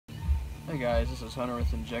Hey guys, this is Hunter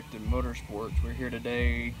with Injected Motorsports. We're here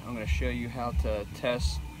today. I'm going to show you how to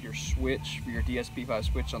test your switch for your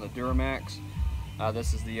DSP5 switch on the Duramax.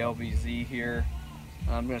 This is the LVZ here.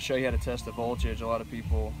 I'm going to show you how to test the voltage. A lot of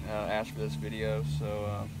people asked for this video, so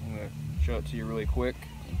I'm going to show it to you really quick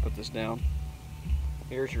and put this down.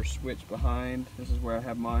 Here's your switch behind. This is where I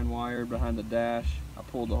have mine wired behind the dash. I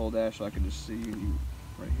pulled the whole dash so I could just see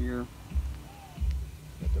right here.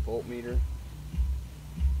 Got the voltmeter.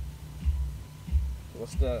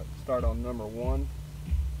 Let's start on number 1.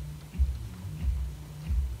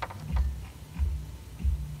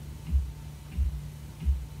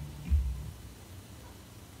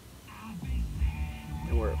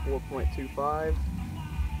 And we're at 4.25.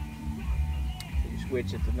 So you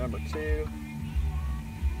switch it to number 2.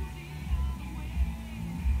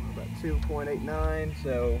 We're about 2.89.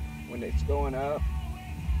 So when it's going up,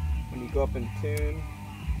 when you go up in tune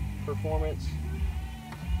performance,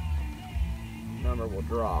 number will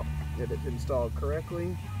drop. If it's installed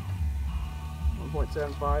correctly,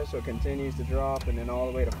 1.75, so it continues to drop, and then all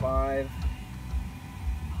the way to 5.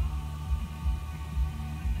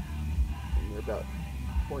 And we're about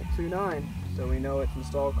 0.29, so we know it's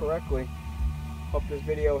installed correctly. Hope this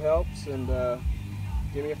video helps, and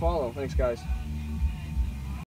give me a follow. Thanks guys.